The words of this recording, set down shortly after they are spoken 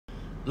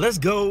Let's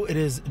go. It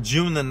is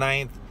June the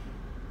 9th,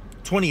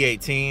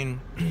 2018.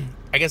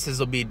 I guess this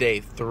will be day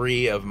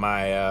 3 of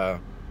my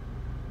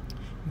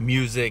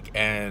music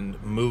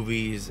and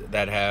movies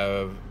that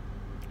have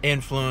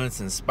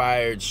influenced,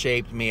 inspired,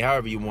 shaped me,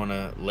 however you want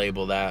to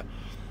label that.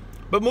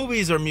 But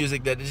movies or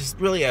music that just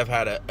really have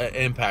had an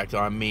impact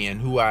on me and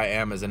who I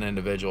am as an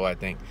individual, I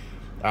think.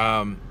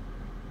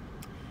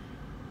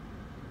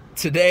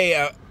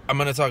 Today, I'm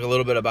going to talk a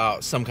little bit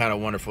about Some Kind of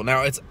Wonderful.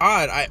 Now, it's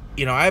odd.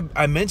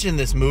 I mentioned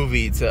this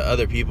movie to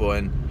other people,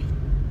 and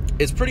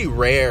it's pretty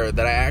rare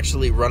that I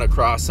actually run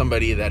across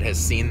somebody that has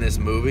seen this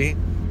movie,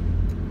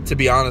 to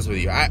be honest with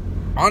you.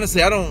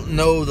 Honestly, I don't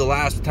know the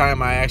last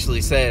time I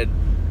actually said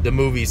the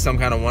movie Some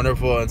Kind of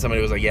Wonderful and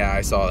somebody was like, yeah,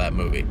 I saw that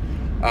movie.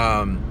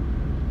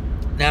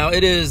 Now,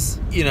 it is,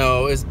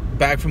 it's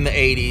back from the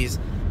 80s.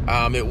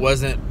 It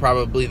wasn't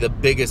probably the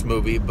biggest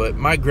movie, but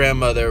my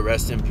grandmother,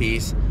 rest in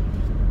peace,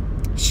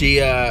 she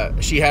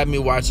had me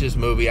watch this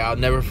movie. I'll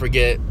never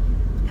forget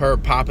her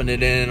popping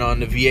it in on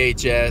the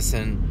VHS,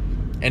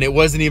 and it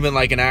wasn't even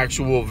like an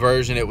actual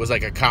version. It was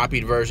like a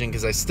copied version,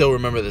 because I still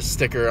remember the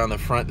sticker on the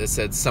front that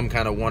said Some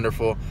Kind of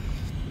Wonderful.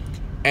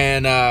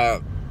 And I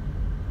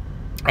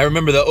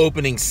remember the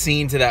opening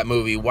scene to that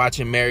movie,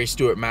 watching Mary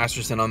Stuart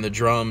Masterson on the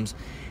drums,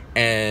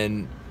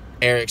 and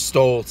Eric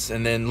Stoltz,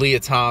 and then Leah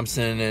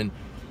Thompson,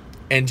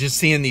 and just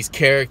seeing these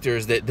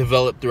characters that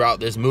developed throughout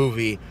this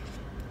movie.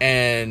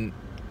 And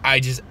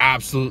I just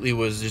absolutely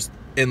was just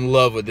in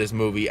love with this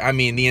movie. I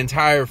mean, the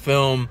entire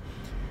film,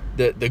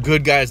 the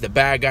good guys, the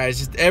bad guys,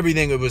 just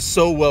everything. It was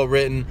so well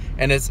written,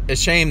 and it's a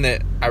shame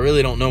that I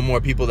really don't know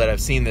more people that have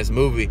seen this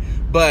movie,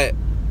 but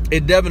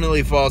it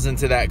definitely falls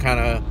into that kind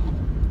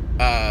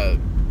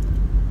of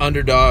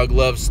underdog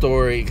love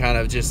story, kind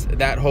of just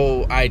that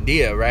whole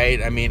idea,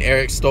 right? I mean,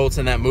 Eric Stoltz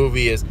in that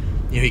movie is,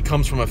 he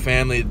comes from a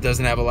family that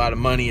doesn't have a lot of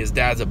money. His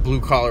dad's a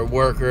blue-collar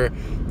worker.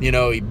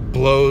 He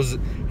blows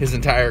his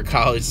entire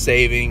college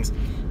savings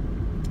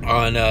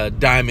on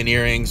diamond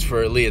earrings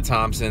for Leah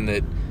Thompson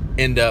that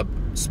end up,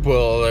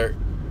 spoiler alert,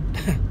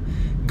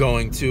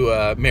 going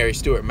to Mary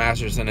Stuart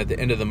Masterson at the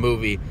end of the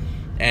movie.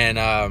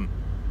 And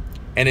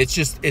it's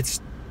just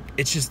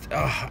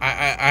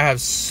I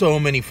have so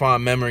many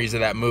fond memories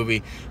of that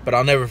movie, but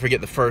I'll never forget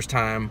the first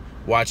time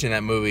watching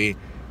that movie.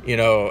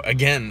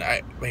 Again,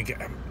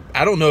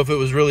 I don't know if it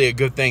was really a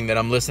good thing that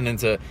I'm listening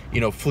to,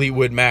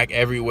 Fleetwood Mac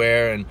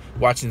everywhere and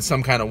watching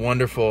Some Kind of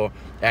Wonderful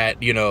at,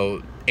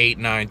 8,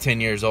 9, 10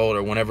 years old,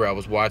 or whenever I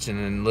was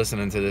watching and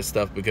listening to this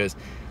stuff, because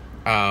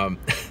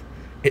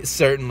it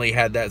certainly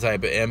had that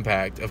type of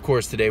impact. Of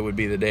course, today would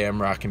be the day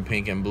I'm rocking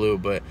pink and blue,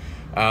 but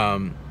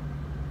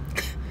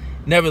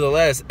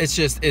nevertheless,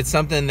 it's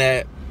something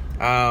that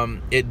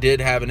it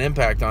did have an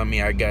impact on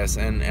me, I guess,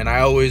 and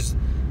I always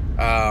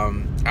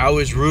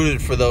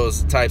rooted for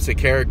those types of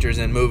characters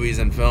in movies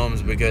and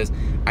films, because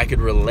I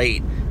could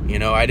relate.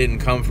 I didn't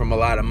come from a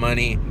lot of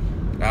money.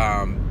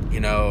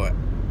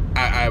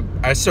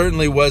 I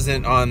certainly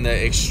wasn't on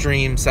the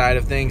extreme side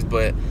of things,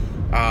 but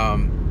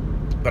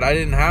I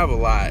didn't have a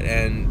lot,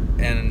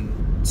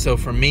 and so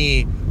for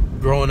me,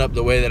 growing up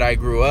the way that I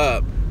grew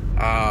up,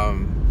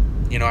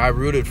 I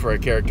rooted for a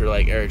character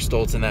like Eric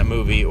Stoltz in that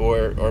movie,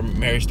 or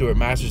Mary Stuart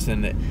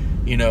Masterson, that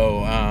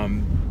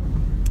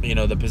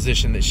the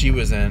position that she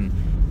was in.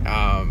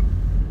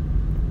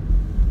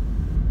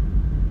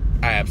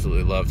 I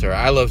absolutely loved her.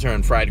 I loved her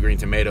in Fried Green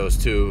Tomatoes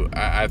too.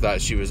 I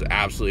thought she was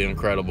absolutely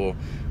incredible.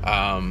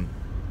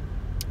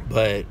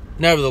 But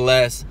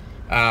nevertheless,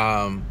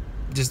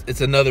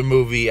 it's another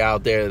movie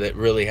out there that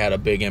really had a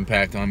big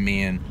impact on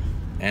me,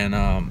 and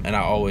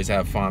I always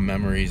have fond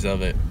memories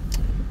of it.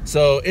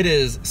 So it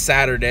is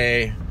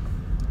Saturday.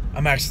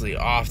 I'm actually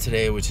off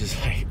today, which is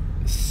like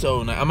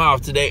so nice. I'm off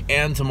today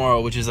and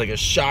tomorrow, which is like a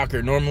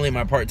shocker. Normally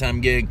my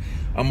part-time gig,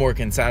 I'm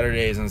working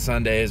Saturdays and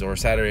Sundays, or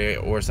Saturday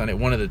or Sunday,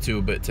 one of the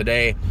two, but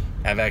today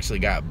I've actually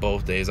got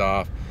both days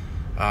off.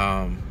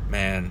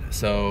 Man,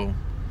 so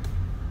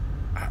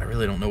I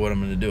really don't know what I'm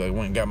gonna do. I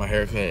went and got my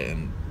hair cut,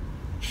 and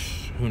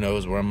who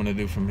knows what I'm gonna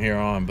do from here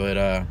on, but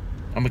I'm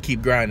gonna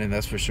keep grinding,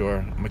 that's for sure.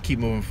 I'm gonna keep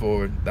moving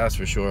forward, that's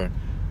for sure.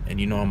 And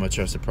I'm gonna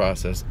trust the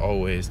process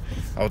always.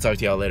 I will talk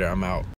to y'all later. I'm out.